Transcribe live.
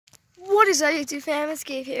What is up, YouTube fam? It's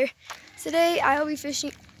Gabe here. Today I will be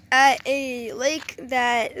fishing at a lake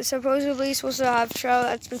that is supposedly supposed to have trout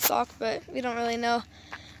that's been stocked, but we don't really know.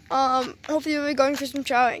 Hopefully we'll be going for some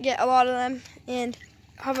trout and get a lot of them and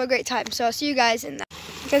have a great time. So I'll see you guys in that.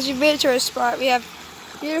 Because we made it to our spot, we have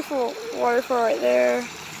beautiful waterfall right there.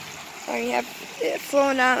 And you have it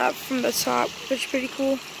flowing down up from the top, which is pretty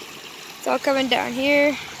cool. It's all coming down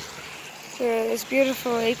here to this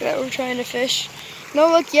beautiful lake that we're trying to fish. No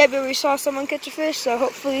luck yet, but we saw someone catch a fish, so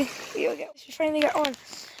hopefully we'll get one. We finally got one.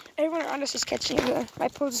 Everyone around us is catching it. My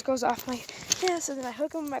pole just goes off. I'm like, yeah, so then I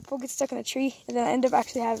hook him, my pole gets stuck in a tree, and then I end up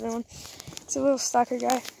actually having one. It's a little stalker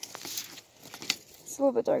guy. It's a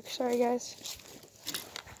little bit dark, sorry guys.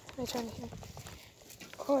 Let me turn it here.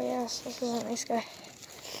 Oh yes, this is a nice guy.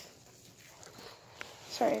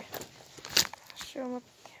 Sorry. Show him up.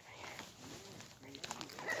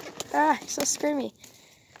 Ah, he's so screamy.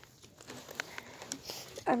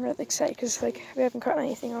 I'm really excited because like we haven't caught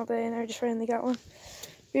anything all day and I just finally got one.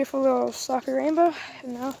 Beautiful little stalker rainbow,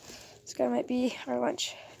 and now this guy might be our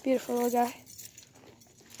lunch. Beautiful little guy.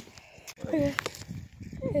 Okay.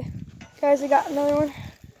 Yeah. Guys, I got another one.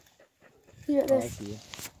 You got this. I see you.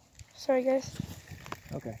 Sorry guys.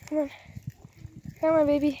 Okay. Come on. Come on,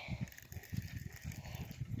 baby.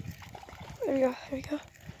 There we go. There we go.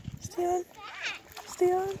 Stay on.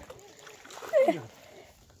 Stay on. Yeah.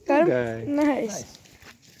 Got him? Okay. Nice.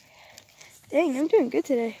 Dang, I'm doing good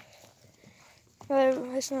today.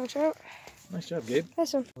 Nice little trout. Nice job, Gabe.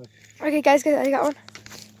 Nice one. Okay, guys, I got one.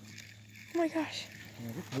 Oh my gosh.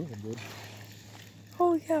 Yeah, it's moving good.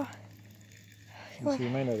 Holy cow. So you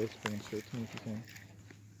might not bring it straight to me if you can.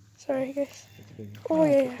 Sorry, guys. It's a big one. Oh,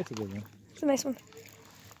 yeah. It's a good one. It's a nice one.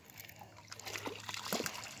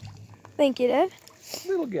 Thank you, Dad.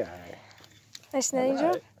 Little guy. Nice netting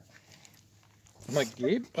job. I'm like,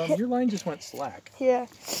 Gabe, your line just went slack. Yeah.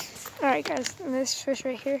 Alright, guys, and this fish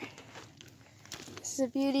right here. This is a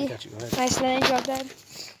beauty. I got you. Go ahead. Nice netting job, Dad.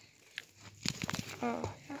 Oh,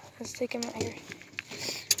 yeah. Let's take him out here.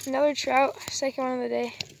 Another trout, second one of the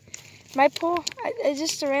day. My pole, it's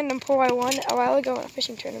just a random pole I won a while ago in a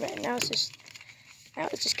fishing tournament, and now it's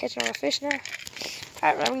just catching all the fish now.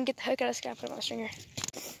 Alright, I'm gonna get the hook out of this guy and put him on the stringer.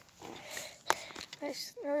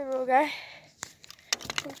 Nice, another little guy.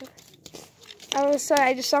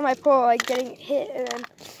 I just saw my pole like getting hit, and then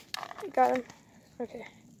I got him. Okay.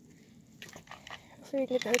 Hopefully we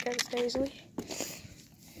can get the hook out of this guy easily.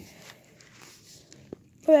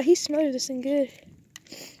 Oh yeah, he smothered this thing good.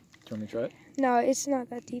 Do you want me to try it? No, it's not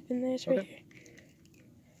that deep in there. It's right here.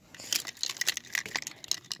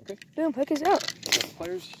 Okay. Boom, hook is out.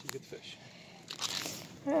 Pliers, you get the fish.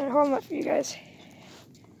 I'm gonna hold him up for you guys.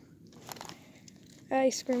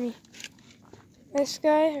 He's screamy. This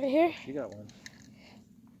guy right here. You got one.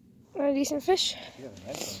 A decent fish. You got a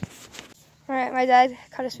nice one. Alright, my dad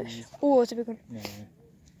caught his fish. Oh, it's a big one. Yeah.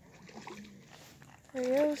 There he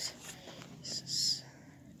goes.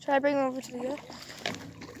 Try to bring him over to the guy.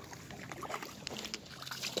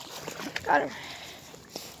 Got him.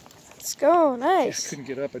 Let's go. Nice. I couldn't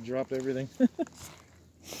get up. I dropped everything.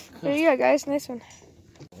 There you go, guys. Nice one.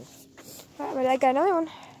 Alright, my dad got another one.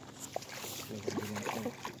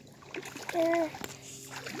 There.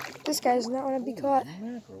 This guy does not want to be caught.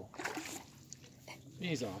 Mackerel.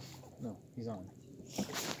 He's off. No, he's on.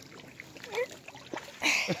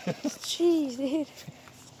 Jeez, dude.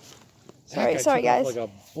 Sorry, guys. Like a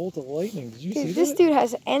bolt of lightning. Did you see that? This dude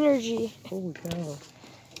has energy. Holy cow.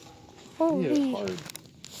 Holy. He is hard.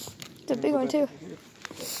 It's a big one too.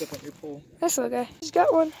 Step on your pole. This little guy. Just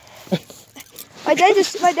got one. my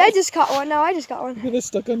dad just caught one. Now I just got one. Look at this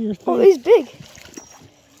stuck on your thing. Oh, he's big.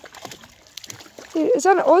 Dude, it's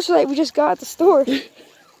on an ultralight we just got at the store.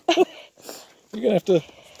 You're gonna have to.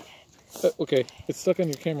 Okay, it's stuck on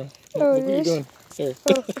your camera. Oh, look what you're doing. There.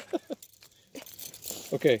 Oh.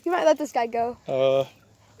 Okay. You might let this guy go. Oh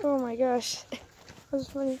my gosh. That was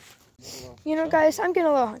funny. You know, guys, I'm getting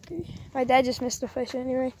a little hungry. My dad just missed a fish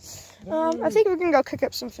anyway. I think we're gonna go cook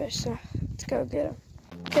up some fish, so let's go get them.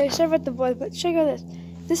 Okay, sorry about the boy, but check out this.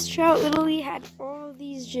 This trout literally had all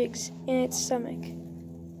these jigs in its stomach.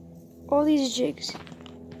 All these jigs.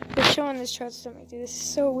 They're showing this trout's stomach, dude. This is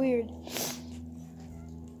so weird.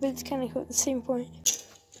 But it's kind of cool at the same point.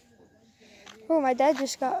 Oh, my dad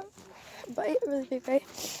just got a bite, a really big bite.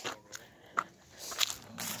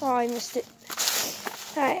 Oh, I missed it.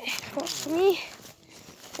 Alright, well, for me,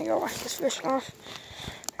 I gotta wash this fish off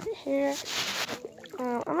right here.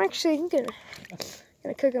 I'm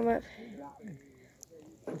gonna cook them up.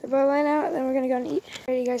 Put the bow line out, then we're gonna go and eat.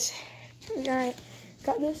 Alrighty, guys.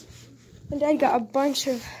 Got this. My dad got a bunch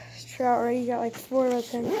of trout already. He got like 4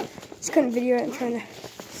 of them. Just couldn't video it. I'm trying to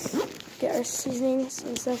get get our seasonings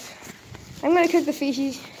and stuff. I'm gonna cook the fish.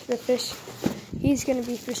 He's gonna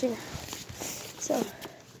be fishing. So,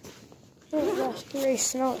 oh my gosh, you can already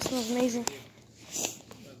smell it. It smells amazing.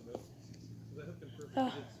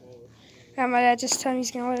 Oh. Got my dad just telling me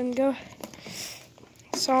he's gonna let him go.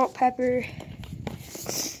 Salt, pepper,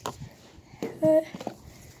 that,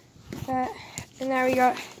 and now we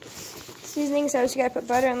got seasonings. So I just gotta put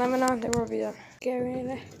butter and lemon on. Then we'll be done. Okay, we're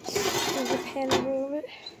gonna move the pan over a little bit.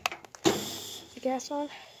 The gas on.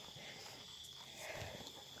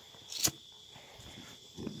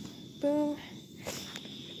 Boom.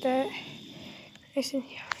 That nice and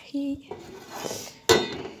heat.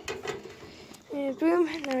 And boom.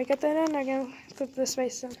 Now we got that on. Now we're gonna put the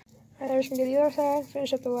spice on. Alright, we're just gonna do the other side.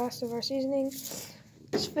 Finish up the last of our seasoning.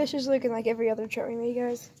 This fish is looking like every other trout we made,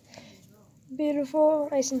 guys. Beautiful,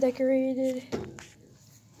 nice and decorated.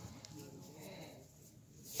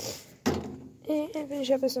 And finish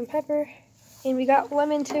up with some pepper. And we got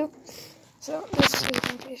lemon too. So this is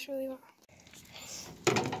gonna taste really well.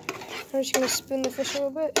 I'm just gonna spoon the fish a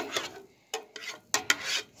little bit.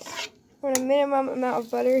 We're on a minimum amount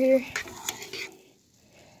of butter here.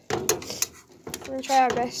 We're gonna try our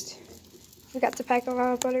best. We got to pack a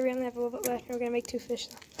lot of butter. We only have a little bit left. We're gonna make 2 fish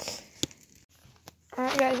though.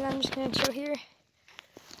 Alright guys, now I'm just gonna chill here.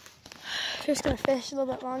 Just gonna fish a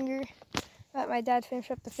little bit longer. Let my dad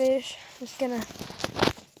finish up the fish. Just gonna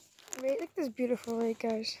wait. Look at this beautiful lake,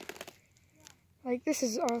 guys. Like, this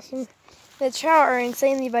is awesome. The trout are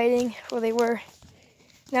insanely biting. Well, they were.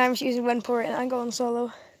 Now I'm just using one port and I'm going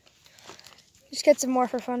solo. Just get some more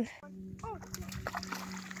for fun.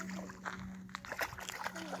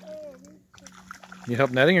 You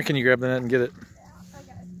help netting, or can you grab the net and get it?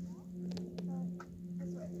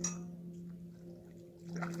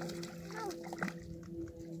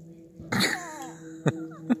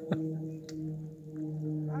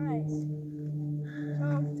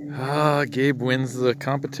 Ah, Gabe wins the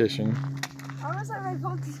competition. I was like, my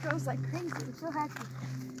focus goes like crazy. I'm so happy.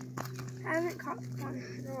 I haven't caught one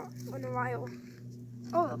in a while.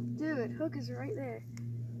 Oh, dude, hook is right there.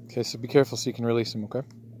 Okay, so be careful so you can release him, okay?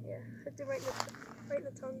 Yeah, hooked it right in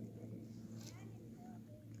the tongue.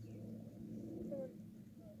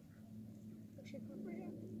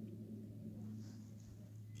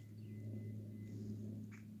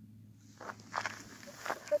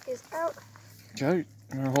 Hook is out. Okay,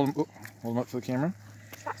 I'm gonna hold him up for the camera.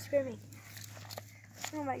 Stop screaming.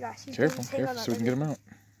 Oh my gosh. Careful, careful, so we can get him out.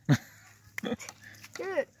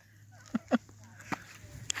 Good.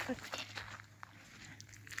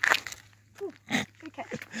 Okay.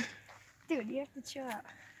 Dude, you have to chill out.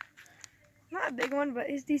 Not a big one, but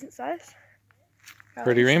it's decent size.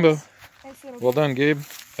 Pretty rainbow. Nice Well done, Gabe.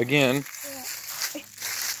 Again. Yeah.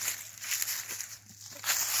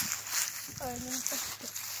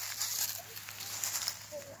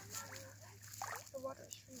 The water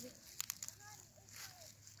is freezing.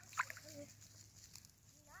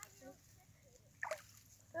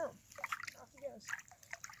 Boom. Off he goes.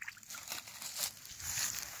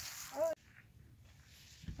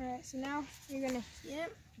 Alright, so now you're going to eat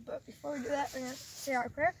it, but before we do that, we're going to say our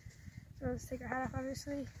prayer. So let's take our hat off,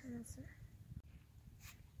 obviously. And that's it.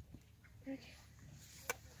 Okay.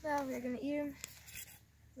 Now we're going to eat them.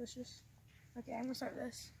 Delicious. Okay, I'm going to start with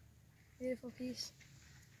this. Beautiful piece.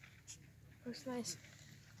 Looks nice.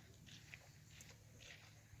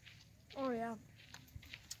 Oh yeah.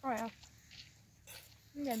 Oh yeah.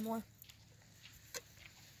 I'm getting more.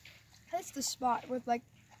 That's the spot with like,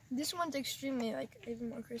 this one's extremely like even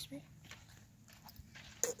more crispy.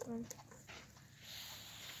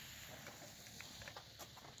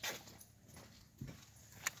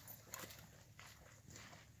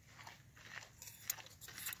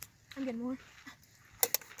 I'm getting more.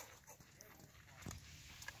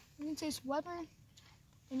 You can taste lemon,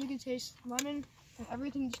 and you can taste lemon, and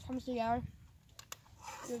everything just comes together.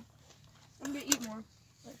 Good. I'm gonna eat more.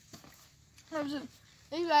 But that was it.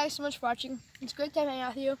 Thank you guys so much for watching. It's a great time hanging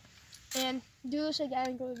out with you. And do this again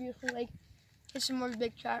and go to a beautiful lake. Get some more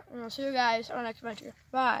big trout. And I'll see you guys on the next adventure.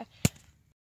 Bye.